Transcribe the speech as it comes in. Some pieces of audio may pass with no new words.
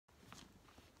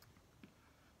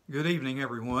Good evening,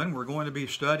 everyone. We're going to be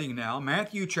studying now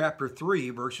Matthew chapter 3,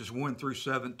 verses 1 through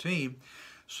 17.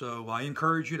 So I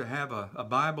encourage you to have a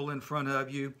Bible in front of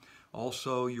you,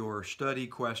 also your study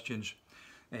questions.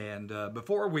 And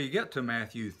before we get to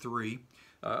Matthew 3,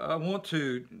 I want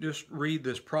to just read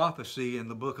this prophecy in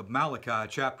the book of Malachi,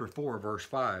 chapter 4, verse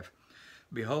 5.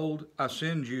 Behold, I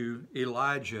send you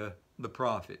Elijah the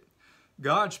prophet.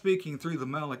 God speaking through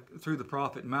the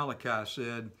prophet Malachi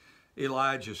said,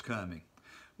 Elijah's coming.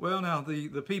 Well, now,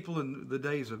 the people in the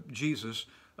days of Jesus,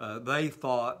 they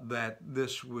thought that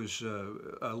this was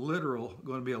going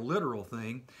to be a literal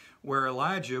thing, where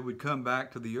Elijah would come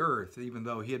back to the earth, even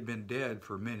though he had been dead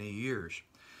for many years.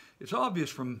 It's obvious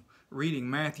from reading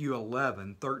Matthew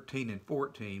 11, 13, and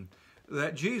 14,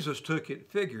 that Jesus took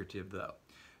it figurative, though.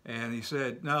 And he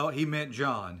said, no, he meant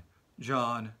John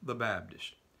the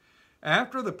Baptist.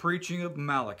 After the preaching of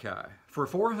Malachi, for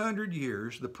 400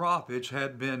 years, the prophets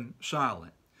had been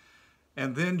silent.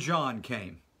 And then John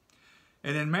came.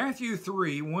 And in Matthew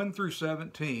 3, 1 through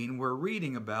 17, we're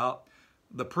reading about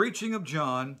the preaching of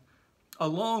John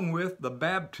along with the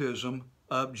baptism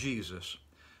of Jesus.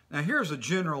 Now here's a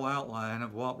general outline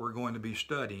of what we're going to be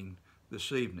studying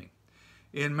this evening.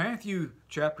 In Matthew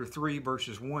chapter 3,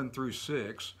 verses 1 through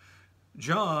 6,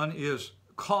 John is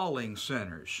calling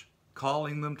sinners,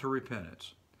 calling them to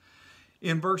repentance.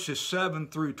 In verses 7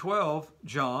 through 12,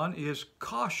 John is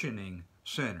cautioning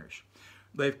sinners.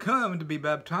 They've come to be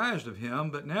baptized of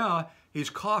him, but now he's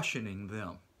cautioning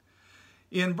them.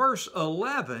 In verse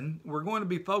 11, we're going to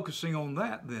be focusing on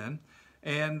that then,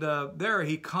 and there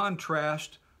he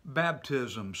contrasts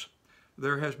baptisms.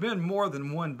 There has been more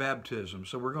than one baptism,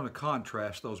 so we're going to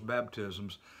contrast those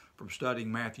baptisms from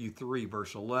studying Matthew 3,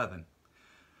 verse 11.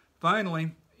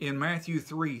 Finally, in Matthew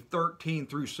 3, 13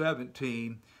 through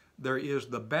 17, there is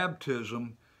the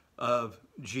baptism of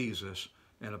Jesus,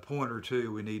 and a point or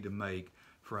two we need to make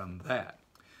from that.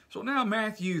 So now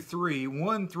Matthew 3,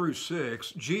 1 through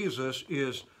 6, Jesus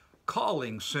is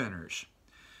calling sinners.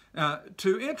 Now,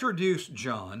 to introduce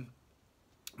John,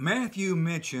 Matthew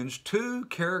mentions two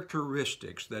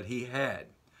characteristics that he had.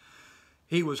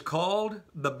 He was called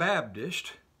the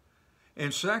Baptist,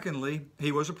 and secondly,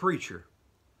 he was a preacher.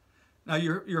 Now,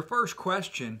 your first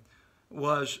question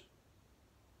was,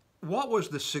 what was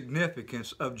the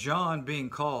significance of John being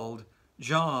called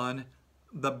John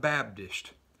the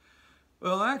Baptist?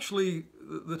 Well, actually,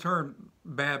 the term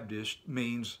Baptist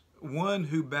means one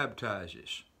who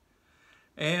baptizes.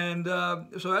 And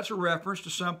so that's a reference to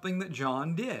something that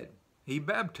John did. He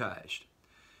baptized.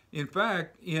 In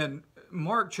fact, in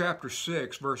Mark chapter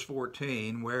 6, verse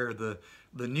 14, where the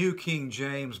New King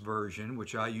James Version,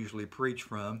 which I usually preach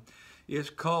from,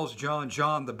 calls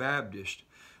John the Baptist.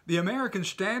 The American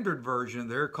Standard Version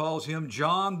there calls him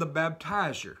John the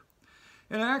Baptizer.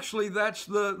 And actually, that's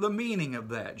the meaning of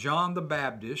that. John the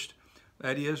Baptist,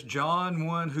 that is, John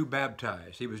one who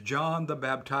baptized. He was John the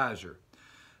Baptizer.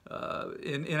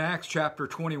 In Acts chapter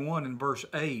 21 and verse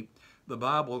 8, the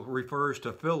Bible refers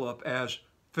to Philip as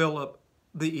Philip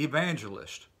the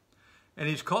Evangelist. And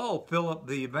he's called Philip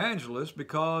the Evangelist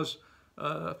because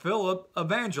Philip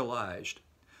evangelized.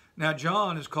 Now,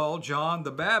 John is called John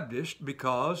the Baptist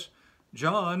because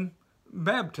John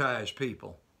baptized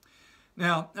people.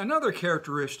 Now, another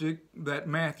characteristic that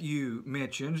Matthew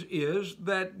mentions is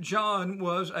that John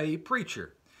was a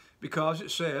preacher, because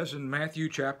it says in Matthew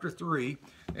chapter 3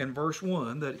 and verse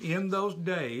 1 that in those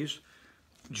days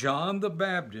John the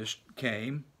Baptist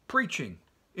came preaching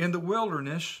in the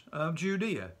wilderness of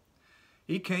Judea.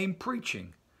 He came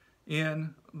preaching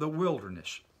in the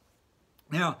wilderness.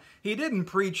 Now, he didn't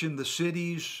preach in the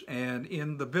cities and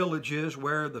in the villages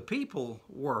where the people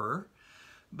were,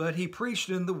 but he preached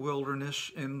in the wilderness,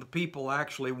 and the people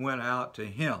actually went out to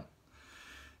him.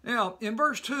 Now, in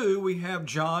verse 2, we have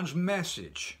John's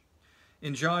message.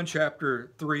 In John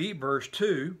chapter 3, verse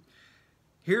 2,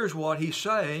 here's what he's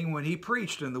saying when he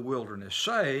preached in the wilderness,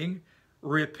 saying,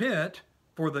 repent,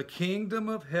 for the kingdom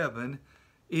of heaven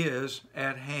is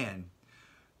at hand.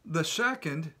 The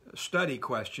second study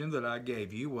question that I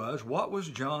gave you was, what was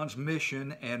John's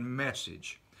mission and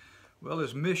message? Well,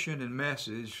 his mission and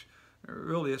message are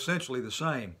really essentially the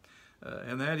same,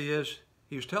 and that is,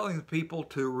 he was telling the people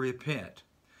to repent.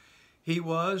 He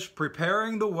was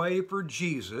preparing the way for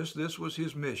Jesus. This was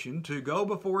his mission, to go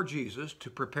before Jesus, to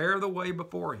prepare the way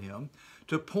before him,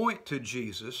 to point to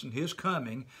Jesus and his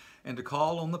coming, and to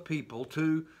call on the people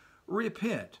to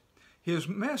repent. His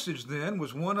message then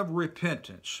was one of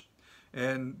repentance.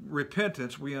 And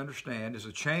repentance, we understand, is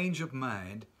a change of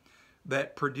mind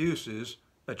that produces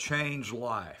a changed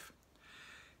life.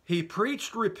 He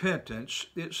preached repentance,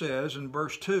 it says in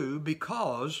verse 2,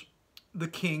 because the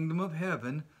kingdom of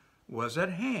heaven was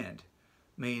at hand,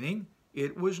 meaning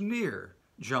it was near.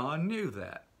 John knew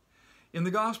that. In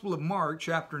the Gospel of Mark,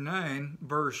 chapter 9,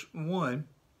 verse 1,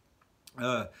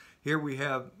 here we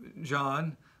have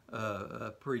John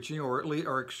preaching,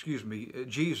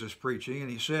 Jesus preaching,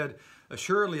 and he said,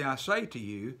 "Surely I say to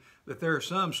you that there are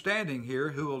some standing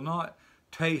here who will not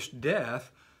taste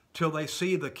death till they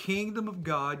see the kingdom of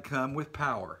God come with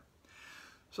power."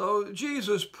 So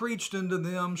Jesus preached unto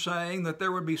them, saying that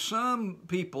there would be some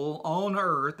people on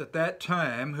earth at that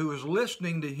time who was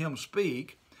listening to him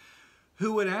speak,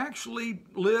 who would actually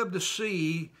live to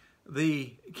see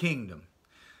the kingdom.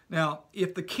 Now,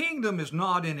 if the kingdom is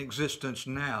not in existence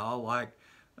now, like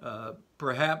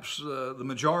perhaps the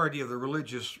majority of the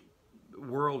religious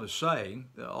world is saying,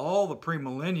 all the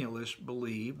premillennialists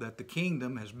believe that the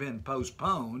kingdom has been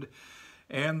postponed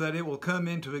and that it will come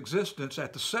into existence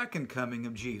at the second coming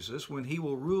of Jesus, when he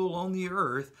will rule on the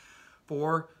earth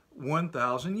for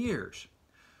 1,000 years.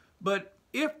 But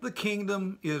if the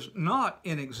kingdom is not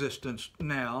in existence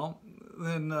now,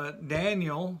 then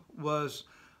Daniel was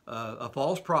a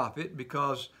false prophet,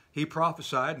 because he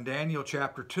prophesied in Daniel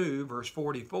chapter 2, verse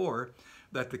 44,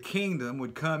 that the kingdom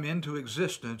would come into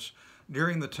existence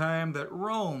during the time that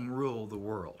Rome ruled the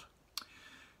world.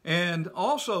 And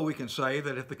also we can say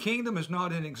that if the kingdom is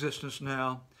not in existence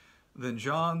now, then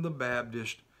John the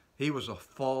Baptist, he was a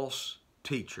false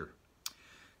teacher,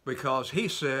 because he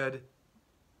said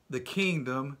the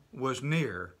kingdom was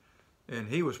near, and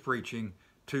he was preaching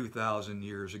 2,000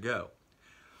 years ago.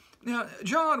 Now,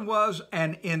 John was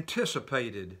an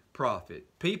anticipated prophet.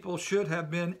 People should have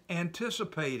been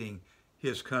anticipating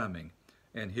his coming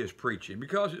and his preaching,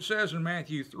 because it says in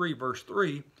Matthew 3, verse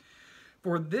 3,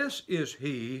 "For this is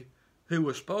he who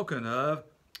was spoken of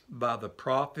by the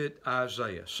prophet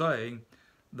Isaiah, saying,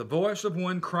 the voice of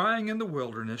one crying in the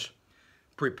wilderness,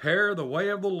 prepare the way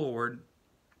of the Lord,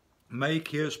 make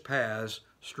his paths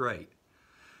straight."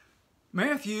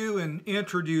 Matthew, in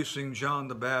introducing John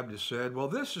the Baptist, said, well,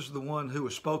 this is the one who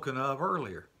was spoken of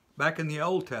earlier, back in the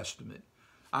Old Testament.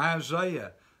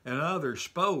 Isaiah and others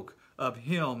spoke of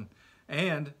him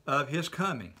and of his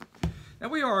coming. Now,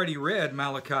 we already read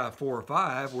Malachi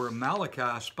 4:5, where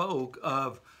Malachi spoke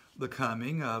of the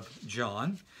coming of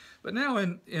John. But now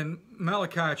in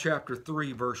Malachi chapter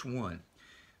 3, verse 1,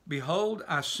 "Behold,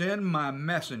 I send my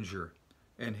messenger,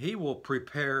 and he will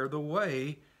prepare the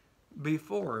way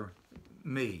before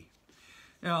me."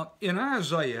 Now, in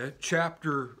Isaiah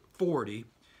chapter 40,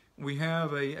 we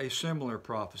have a similar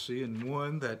prophecy, and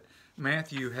one that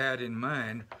Matthew had in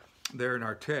mind there in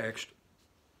our text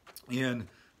in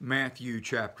Matthew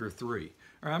chapter 3.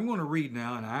 All right, I'm going to read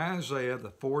now in Isaiah, the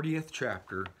 40th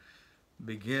chapter,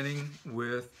 beginning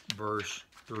with verse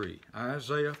 3.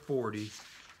 Isaiah 40,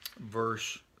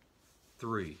 verse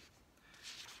 3.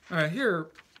 All right, here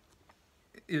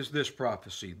is this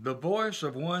prophecy. "The voice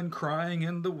of one crying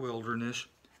in the wilderness,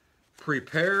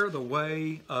 prepare the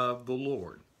way of the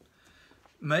Lord.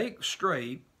 Make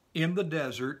straight in the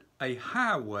desert a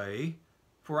highway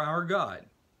for our God.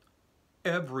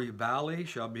 Every valley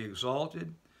shall be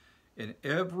exalted, and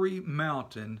every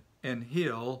mountain and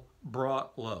hill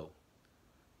brought low.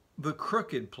 The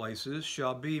crooked places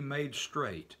shall be made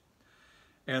straight,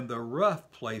 and the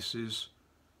rough places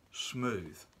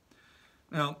smooth."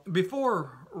 Now,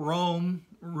 before Rome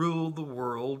ruled the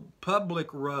world,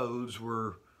 public roads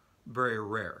were very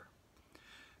rare.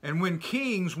 And when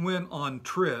kings went on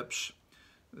trips,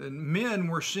 men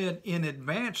were sent in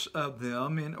advance of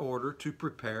them in order to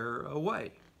prepare a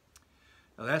way.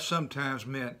 Now, that sometimes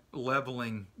meant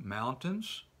leveling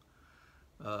mountains,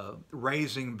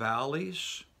 raising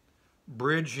valleys,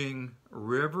 bridging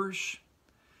rivers.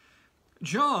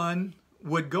 John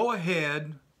would go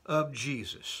ahead of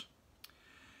Jesus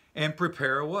and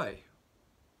prepare a way.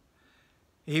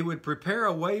 He would prepare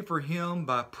a way for him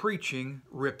by preaching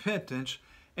repentance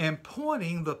and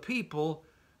pointing the people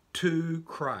to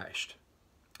Christ.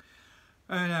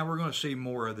 And now we're going to see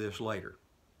more of this later.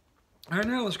 All right,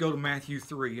 now let's go to Matthew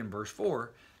 3 and verse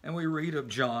 4, and we read of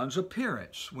John's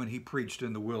appearance when he preached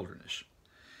in the wilderness.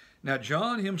 "Now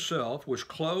John himself was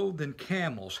clothed in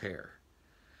camel's hair,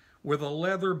 with a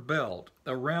leather belt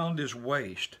around his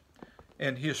waist,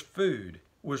 and his food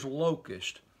was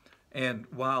locust and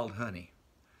wild honey."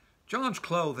 John's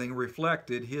clothing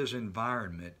reflected his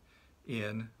environment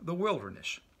in the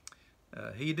wilderness.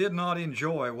 He did not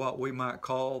enjoy what we might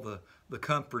call the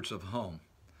comforts of home.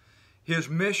 His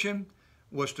mission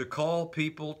was to call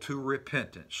people to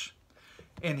repentance,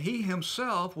 and he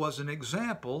himself was an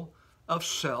example of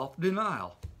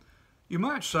self-denial. You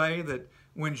might say that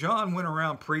when John went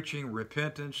around preaching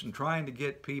repentance and trying to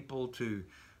get people to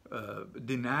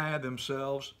deny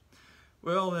themselves.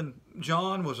 Well, then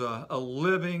John was a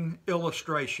living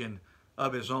illustration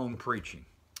of his own preaching.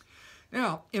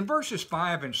 Now, in verses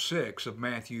 5 and 6 of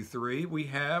Matthew 3, we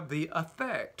have the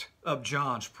effect of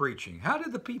John's preaching. How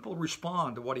did the people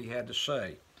respond to what he had to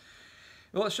say?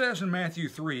 Well, it says in Matthew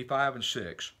 3, 5 and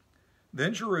 6,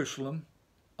 "Then Jerusalem,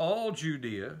 all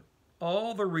Judea,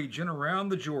 all the region around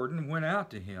the Jordan went out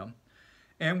to him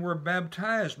and were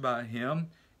baptized by him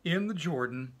in the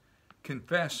Jordan,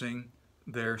 confessing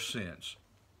their sins."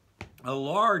 A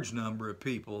large number of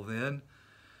people then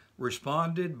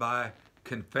responded by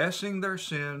confessing their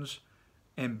sins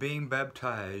and being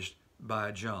baptized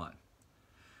by John.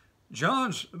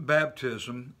 John's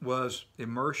baptism was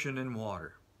immersion in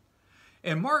water.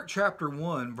 And Mark chapter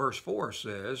 1 verse 4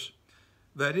 says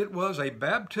that it was a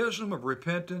baptism of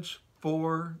repentance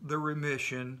for the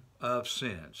remission of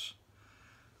sins.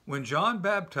 When John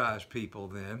baptized people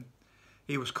then,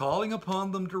 he was calling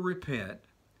upon them to repent.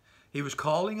 He was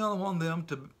calling on them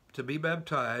to be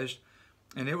baptized,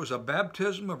 and it was a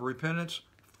baptism of repentance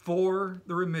for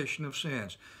the remission of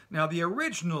sins. Now, the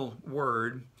original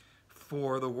word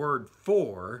for the word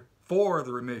for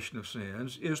the remission of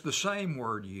sins is the same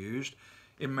word used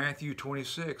in Matthew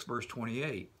 26, verse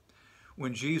 28,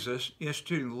 when Jesus,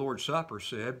 instituting the Lord's Supper,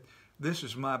 said, "This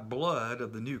is my blood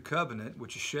of the new covenant,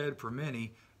 which is shed for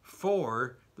many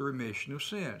for the remission of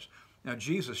sins." Now,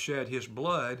 Jesus shed his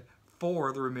blood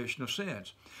for the remission of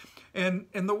sins. And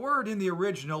the word in the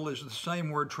original is the same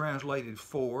word translated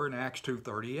for in Acts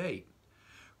 2:38.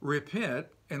 "Repent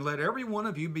and let every one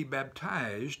of you be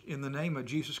baptized in the name of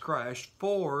Jesus Christ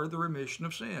for the remission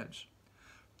of sins."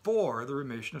 For the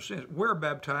remission of sins. We're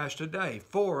baptized today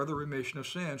for the remission of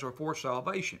sins or for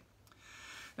salvation.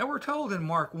 Now we're told in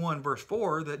Mark 1 verse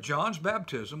 4 that John's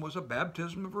baptism was a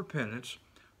baptism of repentance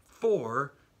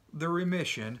for the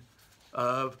remission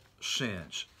of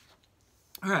sins.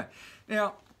 All right.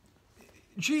 Now,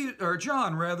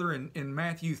 John, in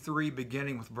Matthew 3,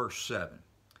 beginning with verse 7,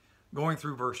 going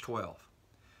through verse 12,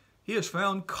 he is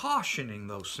found cautioning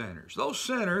those sinners. Those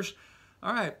sinners,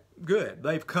 all right, good.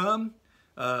 They've come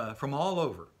from all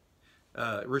over,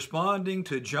 responding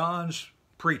to John's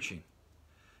preaching,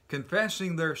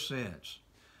 confessing their sins,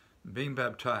 being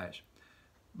baptized.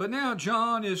 But now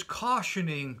John is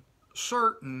cautioning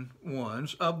certain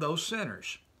ones of those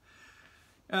sinners.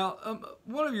 Now,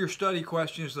 one of your study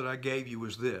questions that I gave you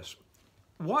was this: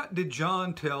 what did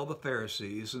John tell the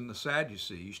Pharisees and the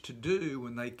Sadducees to do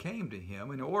when they came to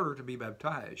him in order to be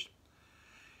baptized?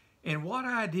 And what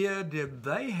idea did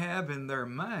they have in their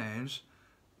minds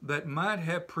that might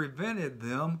have prevented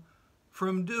them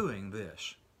from doing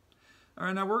this? All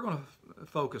right, now we're going to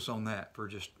focus on that for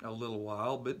just a little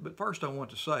while, but first I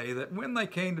want to say that when they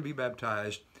came to be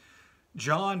baptized,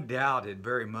 John doubted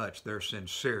very much their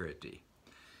sincerity.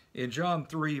 In John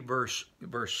 3, verse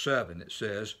 7, it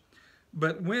says,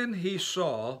 "But when he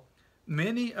saw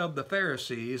many of the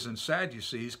Pharisees and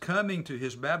Sadducees coming to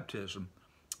his baptism,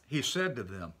 he said to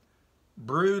them,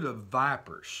 'Brood of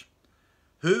vipers,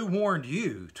 who warned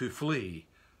you to flee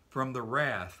from the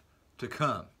wrath to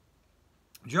come?'"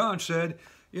 John said,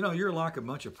 you're like a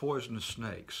bunch of poisonous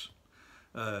snakes.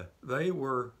 They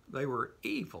were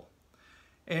evil.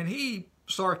 And he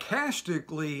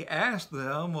sarcastically asked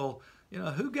them, well,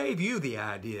 who gave you the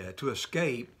idea to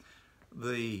escape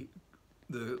the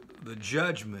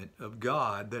judgment of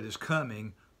God that is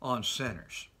coming on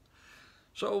sinners?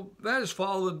 So that is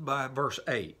followed by verse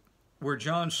 8, where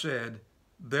John said,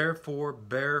 "Therefore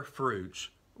bear fruits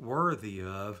worthy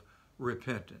of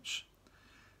repentance."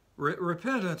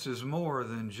 Repentance is more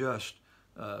than just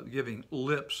giving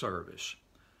lip service.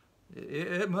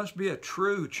 It must be a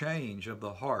true change of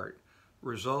the heart,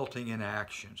 resulting in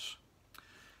actions.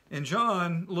 And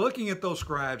John, looking at those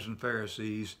scribes and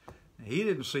Pharisees, he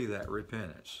didn't see that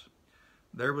repentance.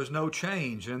 There was no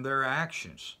change in their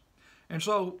actions. And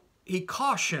so he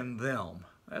cautioned them.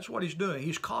 That's what he's doing.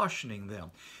 He's cautioning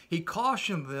them. He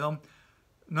cautioned them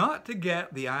not to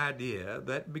get the idea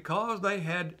that because they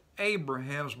had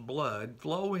Abraham's blood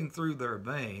flowing through their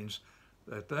veins,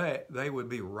 that they would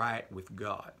be right with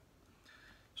God.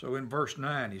 So in verse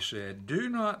 9 he said, "Do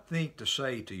not think to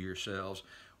say to yourselves,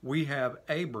 'We have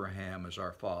Abraham as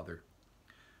our father.'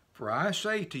 For I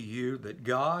say to you that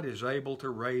God is able to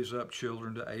raise up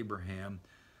children to Abraham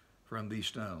from these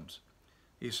stones."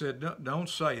 He said, don't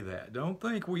say that. Don't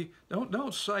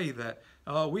say that,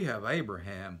 we have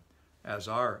Abraham as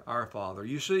our father.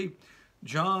 You see,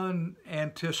 John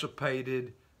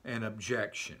anticipated an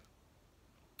objection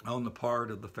on the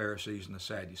part of the Pharisees and the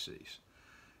Sadducees.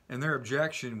 And their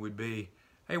objection would be,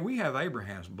 Hey, we have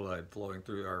Abraham's blood flowing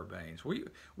through our veins.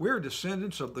 We're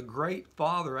descendants of the great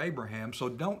father Abraham, so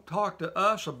don't talk to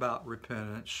us about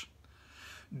repentance.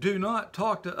 Do not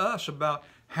talk to us about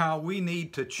how we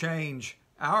need to change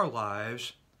our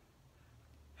lives.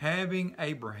 Having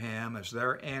Abraham as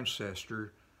their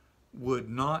ancestor would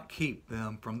not keep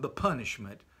them from the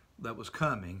punishment that was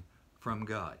coming from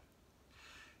God.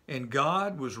 And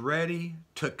God was ready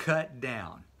to cut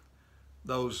down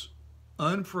those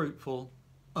unfruitful,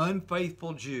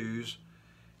 unfaithful Jews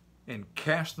and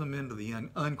cast them into the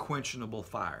unquenchable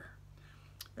fire.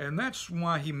 And that's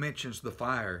why he mentions the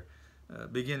fire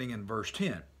beginning in verse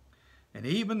 10. And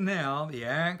even now the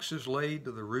axe is laid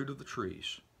to the root of the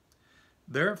trees.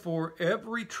 Therefore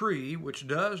every tree which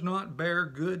does not bear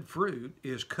good fruit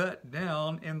is cut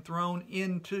down and thrown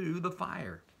into the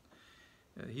fire.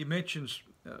 He mentions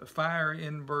fire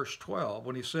in verse 12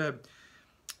 when he said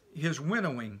his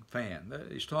winnowing fan.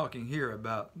 He's talking here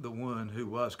about the one who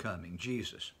was coming,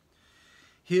 Jesus.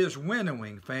 His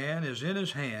winnowing fan is in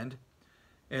his hand,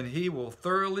 and he will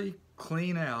thoroughly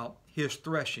clean out his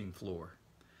threshing floor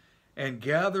and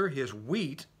gather his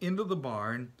wheat into the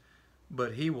barn,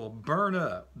 but he will burn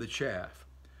up the chaff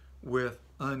with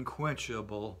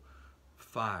unquenchable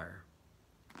fire.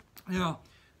 Now,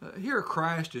 here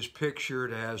Christ is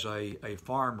pictured as a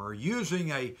farmer using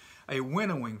a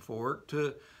winnowing fork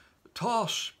to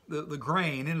toss the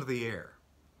grain into the air.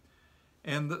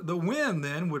 And the wind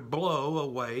then would blow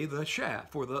away the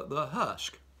chaff or the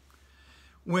husk.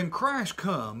 When Christ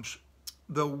comes,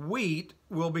 the wheat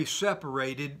will be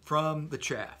separated from the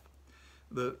chaff.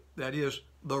 That is,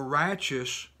 the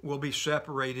righteous will be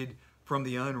separated from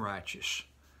the unrighteous,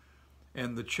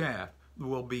 and the chaff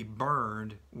will be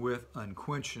burned with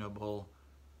unquenchable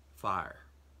fire.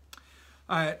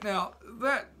 All right, now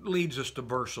that leads us to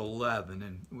verse 11,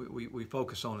 and we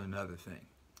focus on another thing,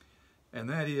 and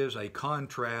that is a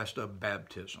contrast of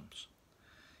baptisms.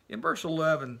 In verse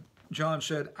 11, John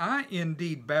said, I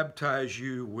indeed baptize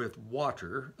you with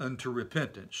water unto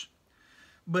repentance,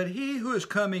 but he who is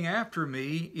coming after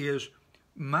me is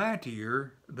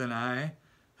mightier than I,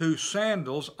 whose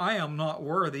sandals I am not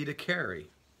worthy to carry.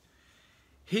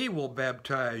 He will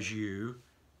baptize you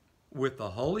with the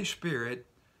Holy Spirit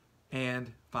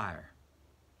and fire.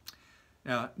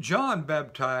 Now, John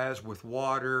baptized with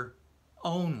water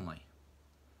only,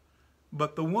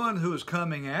 but the one who is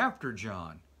coming after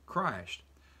John, Christ,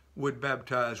 would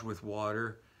baptize with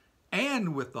water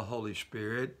and with the Holy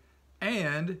Spirit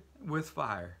and with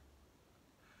fire.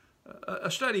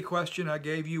 A study question I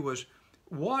gave you was,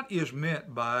 what is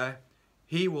meant by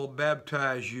he will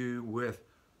baptize you with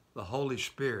the Holy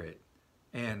Spirit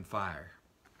and fire?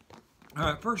 All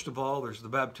right, first of all, there's the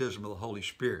baptism of the Holy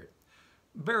Spirit.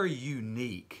 Very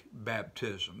unique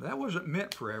baptism. That wasn't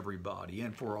meant for everybody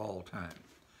and for all time.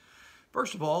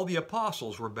 First of all, the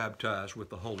apostles were baptized with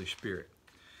the Holy Spirit.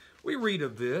 We read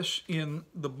of this in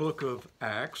the book of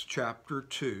Acts, chapter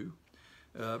 2,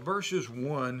 verses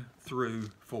 1 through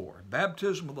 4.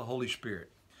 Baptism of the Holy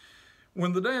Spirit.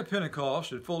 When the day of Pentecost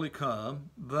had fully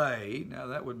come, they, now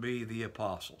that would be the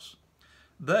apostles,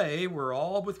 they were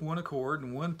all with one accord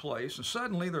in one place, and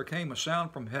suddenly there came a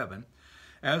sound from heaven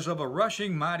as of a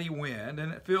rushing mighty wind,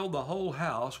 and it filled the whole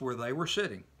house where they were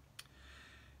sitting.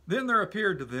 Then there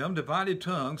appeared to them divided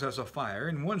tongues as of fire,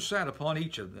 and one sat upon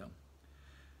each of them.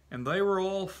 And they were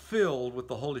all filled with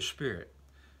the Holy Spirit,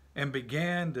 and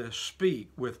began to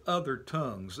speak with other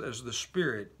tongues as the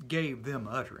Spirit gave them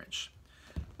utterance.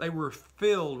 They were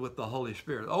filled with the Holy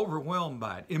Spirit, overwhelmed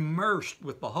by it, immersed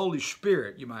with the Holy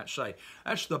Spirit, you might say.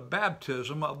 That's the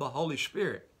baptism of the Holy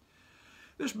Spirit.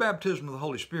 This baptism of the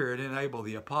Holy Spirit enabled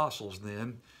the apostles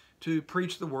then to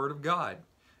preach the Word of God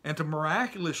and to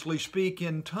miraculously speak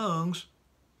in tongues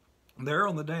there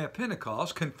on the day of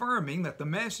Pentecost, confirming that the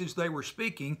message they were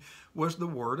speaking was the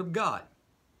Word of God.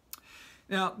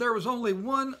 Now, there was only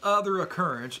one other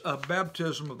occurrence of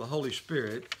baptism of the Holy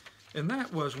Spirit, and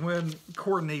that was when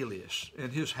Cornelius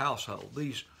and his household,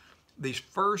 these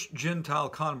first Gentile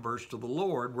converts to the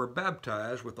Lord, were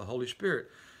baptized with the Holy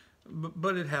Spirit.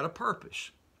 But it had a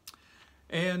purpose.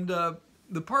 And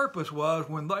the purpose was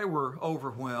when they were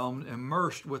overwhelmed,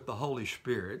 immersed with the Holy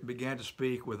Spirit, began to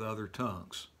speak with other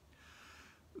tongues.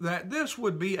 That this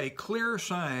would be a clear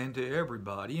sign to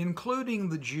everybody, including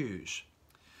the Jews,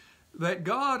 that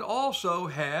God also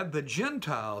had the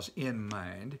Gentiles in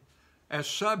mind as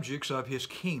subjects of his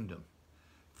kingdom,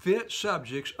 fit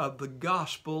subjects of the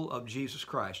gospel of Jesus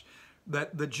Christ,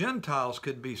 that the Gentiles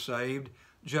could be saved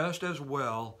just as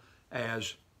well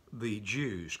as the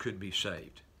Jews could be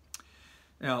saved.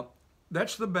 Now,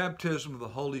 that's the baptism of the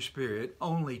Holy Spirit,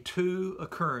 only two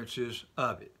occurrences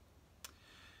of it.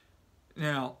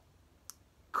 Now,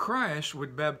 Christ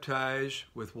would baptize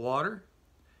with water.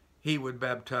 He would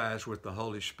baptize with the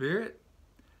Holy Spirit.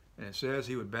 And it says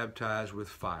he would baptize with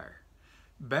fire.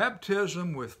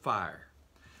 Baptism with fire.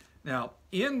 Now,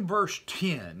 in verse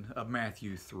 10 of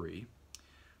Matthew 3,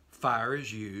 fire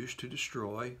is used to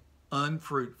destroy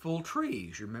unfruitful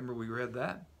trees. You remember we read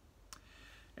that?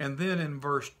 And then in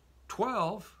verse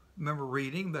 12, remember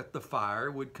reading that the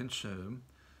fire would consume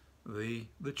the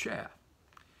chaff.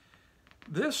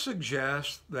 This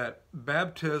suggests that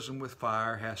baptism with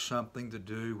fire has something to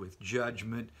do with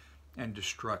judgment and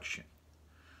destruction.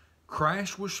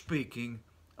 Christ was speaking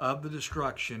of the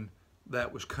destruction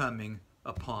that was coming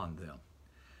upon them.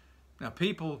 Now,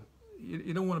 people,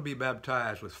 you don't want to be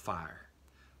baptized with fire.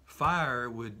 Fire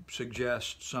would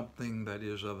suggest something that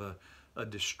is of a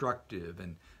destructive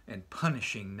and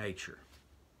punishing nature.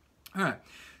 All right,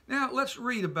 now let's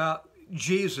read about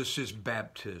Jesus'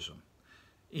 baptism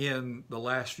in the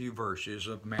last few verses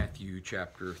of Matthew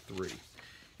chapter 3.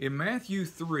 In Matthew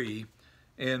 3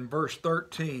 and verse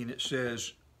 13, it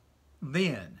says,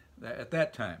 then, at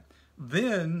that time,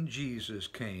 then Jesus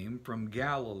came from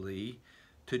Galilee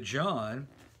to John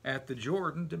at the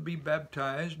Jordan to be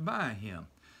baptized by him.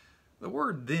 The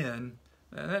word then,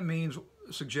 that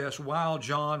suggests while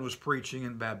John was preaching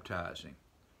and baptizing.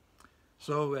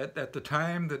 So at the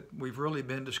time that we've really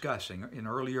been discussing in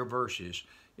earlier verses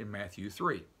in Matthew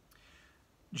 3.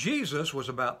 Jesus was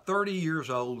about 30 years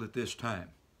old at this time.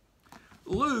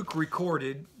 Luke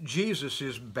recorded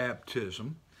Jesus'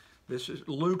 baptism. This is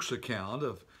Luke's account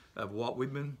of what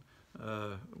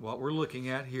we're looking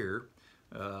at here,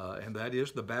 and that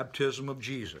is the baptism of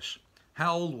Jesus.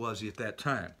 How old was he at that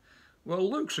time? Well,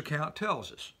 Luke's account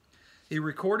tells us. He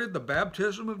recorded the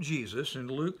baptism of Jesus in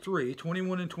Luke 3,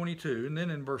 21 and 22, and then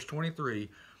in verse 23,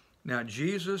 now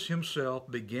Jesus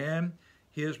himself began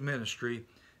his ministry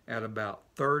at about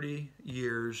 30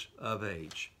 years of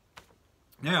age.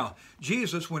 Now,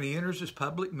 Jesus, when he enters his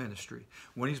public ministry,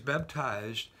 when he's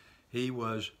baptized, he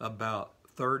was about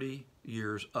 30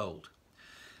 years old.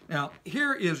 Now,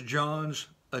 here is John's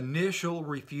initial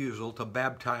refusal to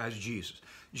baptize Jesus.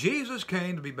 Jesus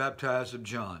came to be baptized of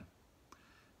John,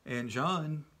 and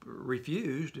John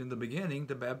refused in the beginning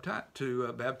to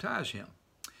baptize him.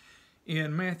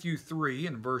 In Matthew 3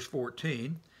 and verse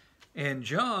 14, and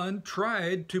John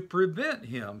tried to prevent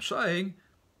him, saying,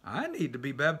 I need to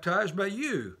be baptized by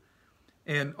you,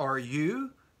 and are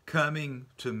you coming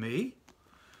to me?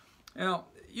 Now,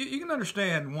 you can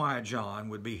understand why John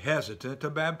would be hesitant to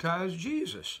baptize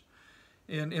Jesus.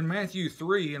 In Matthew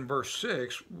 3 and verse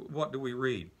 6, what do we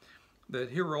read?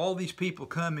 That here were all these people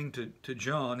coming to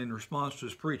John in response to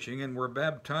his preaching and were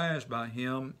baptized by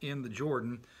him in the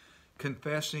Jordan,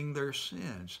 confessing their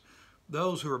sins.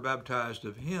 Those who were baptized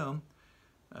of him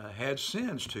had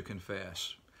sins to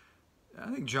confess.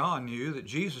 I think John knew that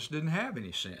Jesus didn't have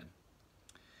any sin.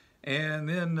 And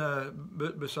then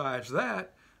besides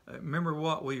that, remember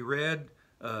what we read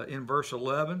in verse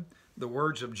 11, the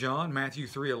words of John, Matthew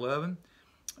 3:11,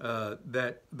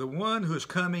 that the one who is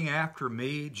coming after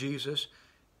me, Jesus,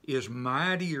 is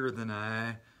mightier than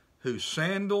I, whose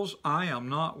sandals I am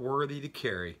not worthy to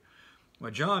carry.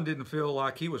 Well, John didn't feel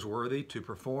like he was worthy to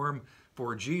perform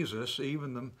for Jesus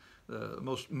even the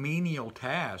most menial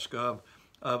task of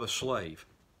a slave.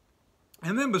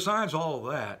 And then besides all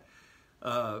of that,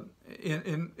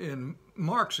 in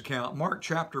Mark's account, Mark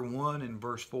chapter 1 and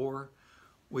verse 4,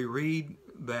 we read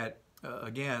that,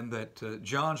 that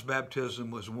John's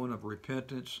baptism was one of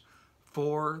repentance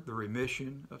for the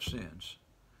remission of sins.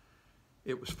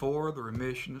 It was for the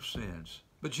remission of sins.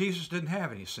 But Jesus didn't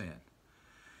have any sin.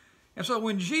 And so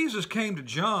when Jesus came to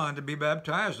John to be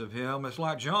baptized of him, it's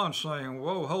like John saying,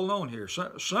 whoa, hold on here.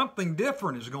 Something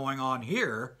different is going on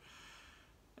here.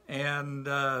 And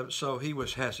so he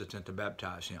was hesitant to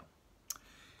baptize him.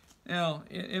 Now,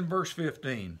 in verse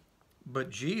 15, but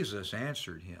Jesus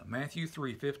answered him. Matthew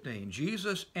 3:15,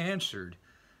 Jesus answered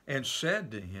and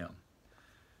said to him,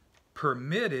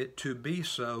 permit it to be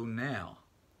so now,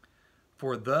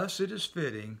 for thus it is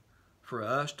fitting for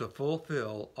us to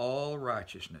fulfill all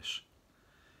righteousness.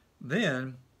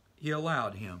 Then he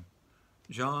allowed him.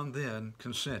 John then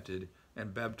consented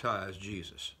and baptized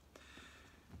Jesus.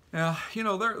 Now, you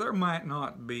know, there might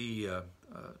not be a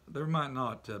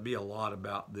lot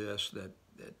about this that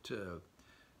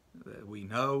we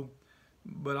know,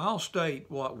 but I'll state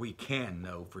what we can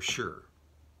know for sure,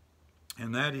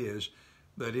 and that is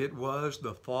that it was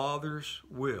the Father's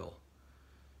will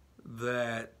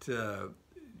that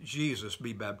Jesus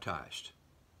be baptized,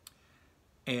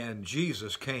 and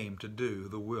Jesus came to do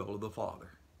the will of the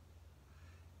Father.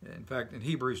 In fact, in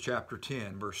Hebrews chapter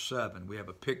 10, verse 7, we have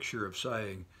a picture of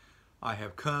saying, I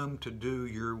have come to do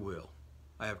your will.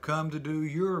 I have come to do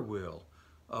your will,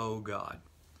 O God.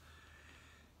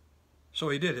 So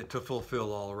he did it to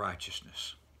fulfill all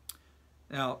righteousness.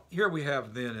 Now, here we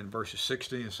have then in verses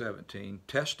 16 and 17,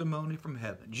 testimony from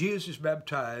heaven. Jesus is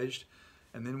baptized,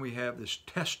 and then we have this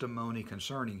testimony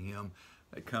concerning him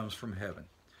that comes from heaven.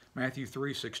 Matthew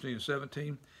 3, 16 and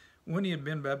 17, when he had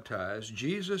been baptized,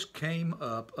 Jesus came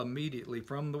up immediately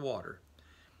from the water.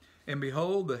 And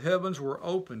behold, the heavens were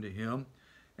opened to him,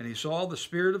 and he saw the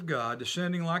Spirit of God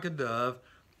descending like a dove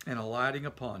and alighting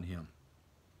upon him.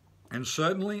 And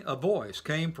suddenly a voice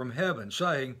came from heaven,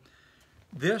 saying,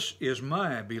 This is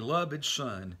my beloved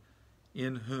Son,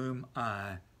 in whom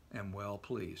I am well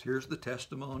pleased. Here's the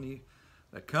testimony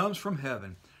that comes from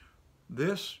heaven.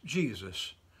 This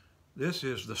Jesus, this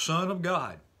is the Son of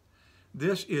God.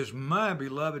 This is my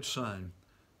beloved Son,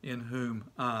 in whom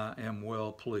I am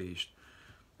well pleased.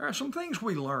 There are some things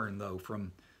we learn, though,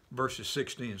 from verses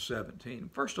 16 and 17.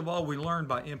 First of all, we learn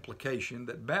by implication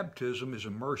that baptism is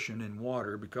immersion in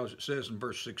water, because it says in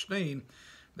verse 16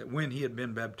 that when he had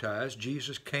been baptized,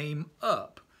 Jesus came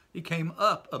up. He came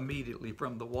up immediately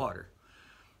from the water.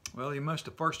 Well, he must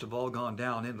have first of all gone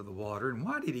down into the water. And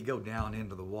why did he go down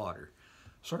into the water?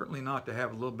 Certainly not to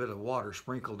have a little bit of water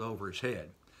sprinkled over his head,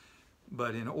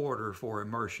 but in order for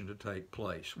immersion to take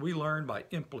place. We learn by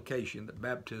implication that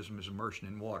baptism is immersion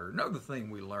in water. Another thing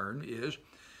we learn is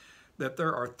that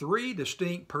there are three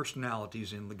distinct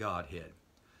personalities in the Godhead.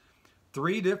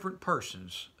 Three different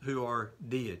persons who are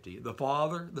deity, the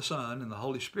Father, the Son, and the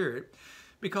Holy Spirit,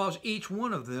 because each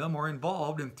one of them are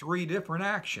involved in three different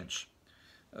actions.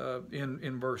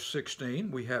 In verse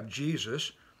 16, we have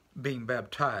Jesus being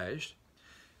baptized.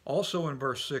 Also in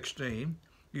verse 16,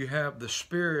 you have the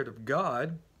Spirit of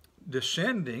God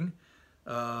descending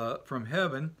from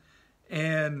heaven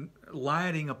and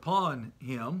lighting upon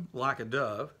him like a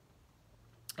dove.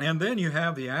 And then you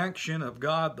have the action of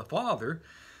God the Father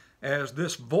as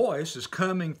this voice is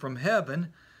coming from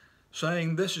heaven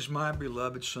saying, This is my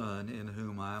beloved Son in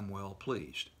whom I am well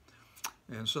pleased.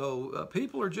 And so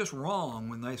people are just wrong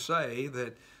when they say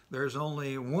that there's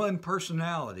only one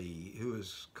personality who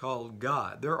is called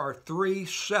God. There are three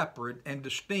separate and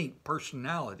distinct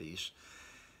personalities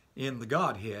in the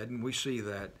Godhead, and we see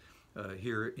that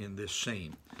here in this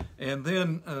scene. And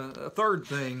then a third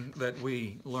thing that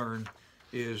we learn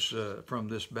is from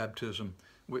this baptism,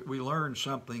 we learn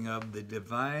something of the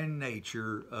divine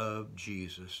nature of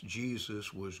Jesus.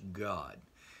 Jesus was God.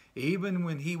 Even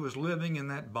when he was living in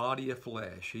that body of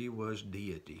flesh, he was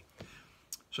deity.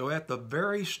 So at the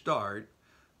very start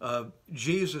of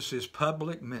Jesus'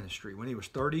 public ministry, when he was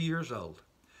 30 years old,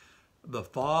 the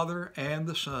Father and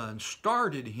the Son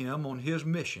started him on his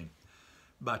mission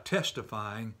by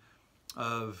testifying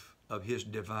of his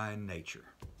divine nature.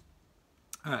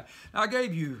 All right, now I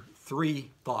gave you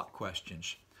three thought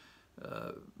questions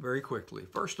very quickly.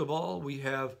 First of all, we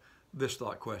have this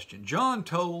thought question. John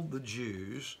told the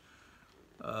Jews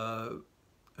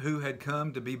who had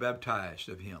come to be baptized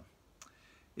of him.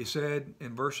 He said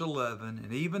in verse 11,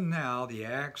 And even now the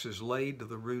axe is laid to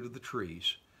the root of the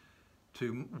trees.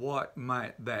 To what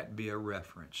might that be a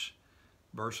reference?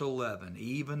 Verse 11,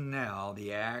 Even now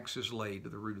the axe is laid to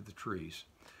the root of the trees.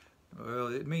 Well,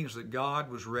 it means that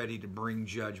God was ready to bring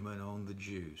judgment on the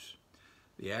Jews.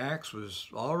 The axe was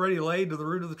already laid to the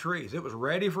root of the trees. It was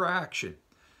ready for action.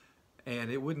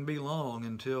 And it wouldn't be long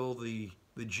until the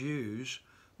Jews,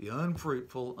 the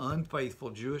unfruitful, unfaithful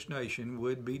Jewish nation,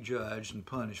 would be judged and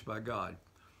punished by God.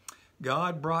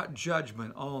 God brought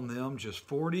judgment on them just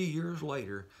 40 years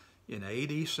later in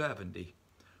AD 70.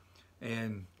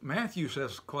 And Matthew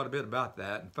says quite a bit about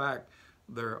that. In fact,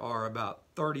 there are about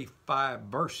 35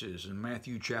 verses in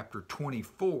Matthew chapter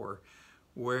 24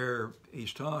 where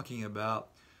he's talking about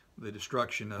the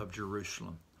destruction of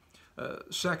Jerusalem.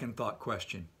 Second thought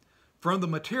question. From the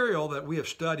material that we have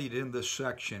studied in this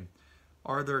section,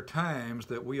 are there times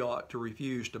that we ought to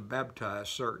refuse to baptize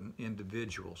certain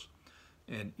individuals?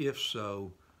 And if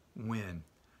so, when?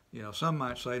 You know, some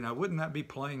might say, now wouldn't that be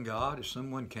playing God if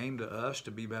someone came to us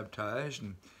to be baptized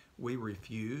and we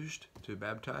refused to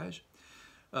baptize?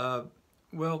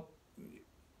 Well,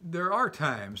 there are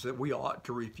times that we ought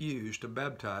to refuse to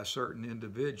baptize certain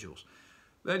individuals.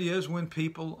 That is, when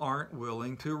people aren't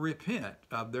willing to repent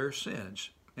of their sins.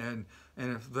 And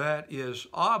if that is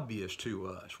obvious to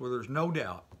us, where there's no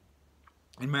doubt.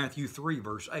 In Matthew 3,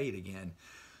 verse 8 again,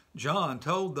 John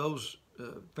told those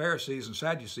Pharisees and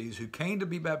Sadducees who came to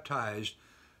be baptized,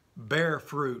 bear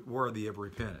fruit worthy of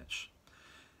repentance.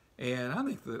 And I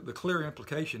think the clear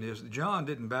implication is that John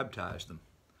didn't baptize them.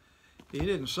 He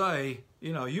didn't say,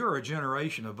 you know, you're a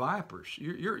generation of vipers.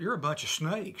 You're a bunch of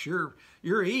snakes.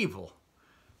 You're evil.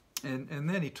 And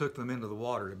then he took them into the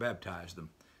water to baptize them.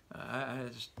 I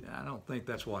don't think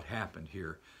that's what happened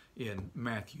here in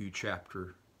Matthew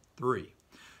chapter 3.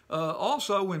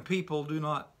 Also, when people do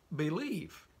not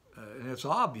believe, and it's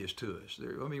obvious to us,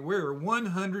 we're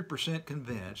 100%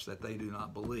 convinced that they do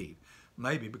not believe,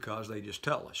 maybe because they just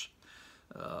tell us.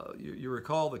 You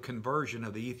recall the conversion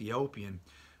of the Ethiopian.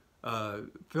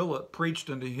 Philip preached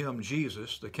unto him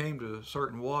Jesus. They came to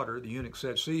certain water. The eunuch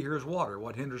said, see, here's water.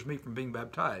 What hinders me from being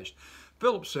baptized?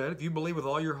 Philip said, if you believe with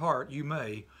all your heart, you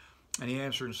may. And he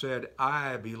answered and said,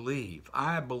 I believe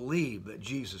that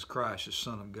Jesus Christ is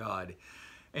Son of God.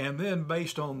 And then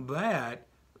based on that,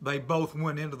 they both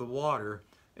went into the water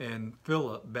and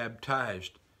Philip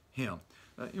baptized him.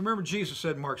 You remember Jesus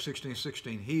said in Mark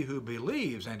 16:16, he who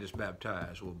believes and is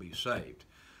baptized will be saved.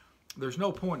 There's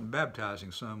no point in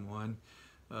baptizing someone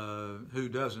who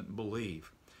doesn't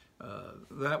believe.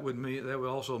 That would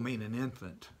also mean an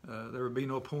infant. There would be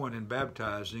no point in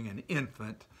baptizing an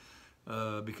infant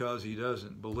because he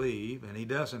doesn't believe and he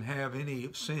doesn't have any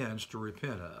sins to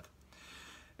repent of.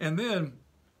 And then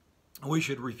we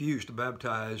should refuse to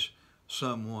baptize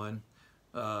someone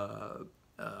who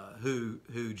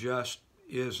just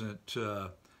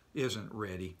isn't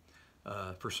ready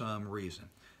for some reason.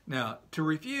 Now, to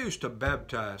refuse to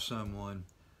baptize someone,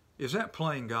 is that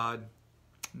playing God?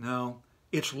 No,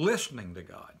 it's listening to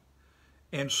God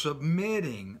and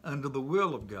submitting unto the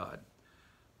will of God,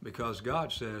 because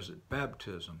God says that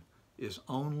baptism is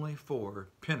only for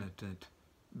penitent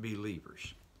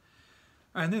believers.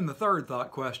 And then the third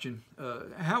thought question,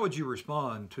 how would you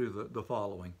respond to the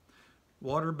following?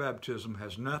 Water baptism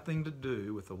has nothing to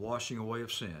do with the washing away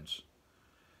of sins.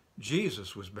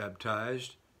 Jesus was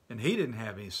baptized, and he didn't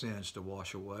have any sins to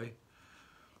wash away.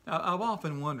 Now, I've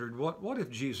often wondered, what if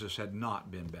Jesus had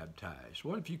not been baptized?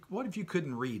 What if you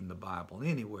couldn't read in the Bible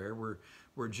anywhere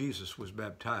where Jesus was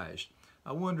baptized?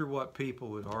 I wonder what people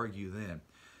would argue then.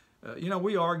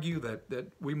 We argue that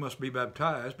we must be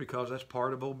baptized because that's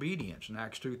part of obedience. In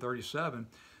Acts 2:37,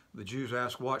 the Jews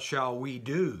ask, what shall we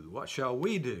do? What shall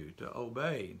we do to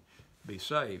obey and be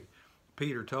saved?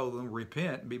 Peter told them,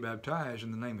 repent and be baptized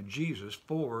in the name of Jesus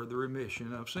for the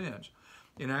remission of sins.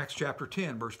 In Acts chapter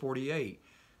 10, verse 48,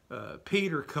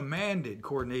 Peter commanded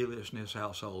Cornelius and his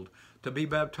household to be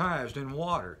baptized in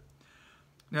water.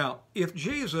 Now, if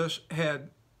Jesus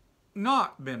had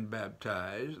not been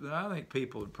baptized, then I think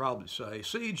people would probably say,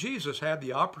 see, Jesus had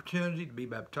the opportunity to be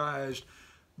baptized,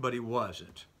 but he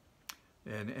wasn't.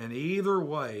 And either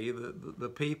way, the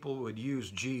people would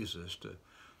use Jesus to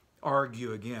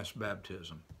argue against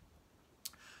baptism.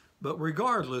 But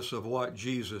regardless of what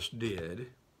Jesus did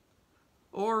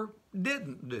or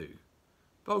didn't do,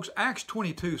 folks, Acts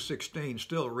 22:16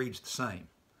 still reads the same.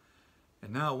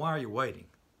 And now why are you waiting?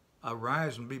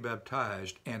 Arise and be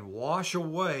baptized and wash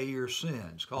away your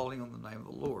sins, calling on the name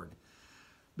of the Lord.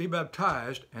 Be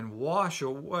baptized and wash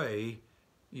away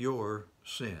your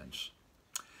sins.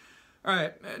 All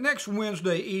right, next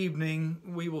Wednesday evening,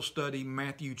 we will study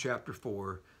Matthew chapter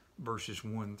 4, verses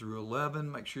 1 through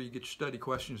 11. Make sure you get your study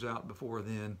questions out before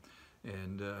then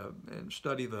and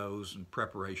study those in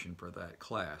preparation for that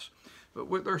class. But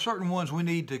there are certain ones we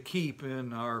need to keep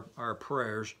in our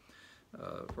prayers.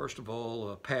 First of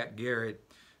all, Pat Garrett,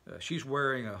 she's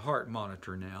wearing a heart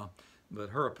monitor now,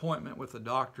 but her appointment with the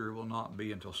doctor will not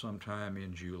be until sometime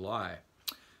in July.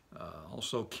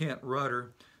 Also, Kent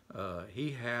Rudder,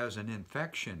 he has an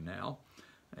infection now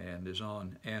and is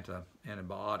on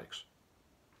antibiotics.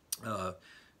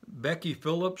 Becky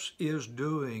Phillips is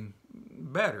doing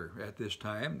better at this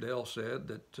time. Dale said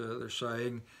that they're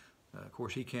saying, of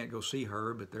course he can't go see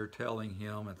her, but they're telling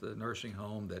him at the nursing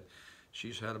home that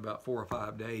she's had about 4 or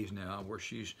 5 days now where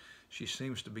she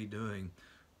seems to be doing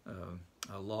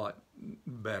a lot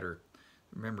better.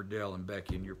 Remember Dale and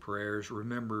Becky in your prayers.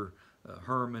 Remember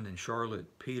Herman and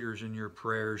Charlotte Peters in your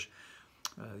prayers.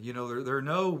 There are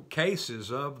no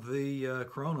cases of the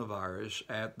coronavirus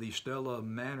at the Stella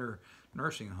Manor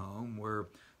Nursing Home where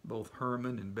both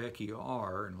Herman and Becky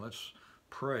are, and let's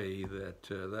pray that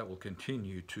that will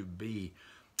continue to be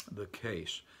the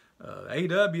case.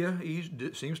 A.W.,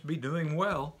 he seems to be doing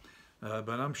well, but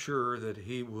I'm sure that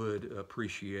he would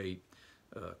appreciate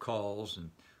calls and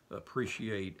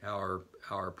appreciate our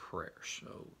prayers.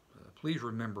 So please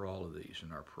remember all of these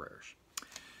in our prayers.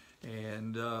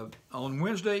 And on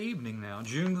Wednesday evening now,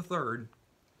 June the 3rd,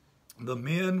 the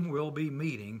men will be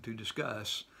meeting to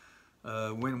discuss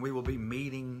when we will be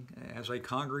meeting as a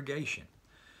congregation.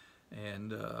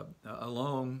 and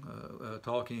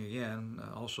talking again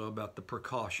also about the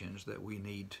precautions that we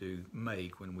need to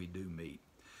make when we do meet.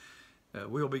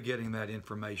 We'll be getting that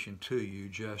information to you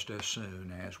just as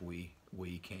soon as we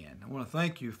can. I want to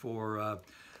thank you for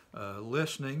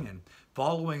listening and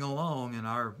following along in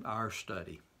our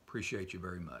study. Appreciate you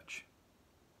very much.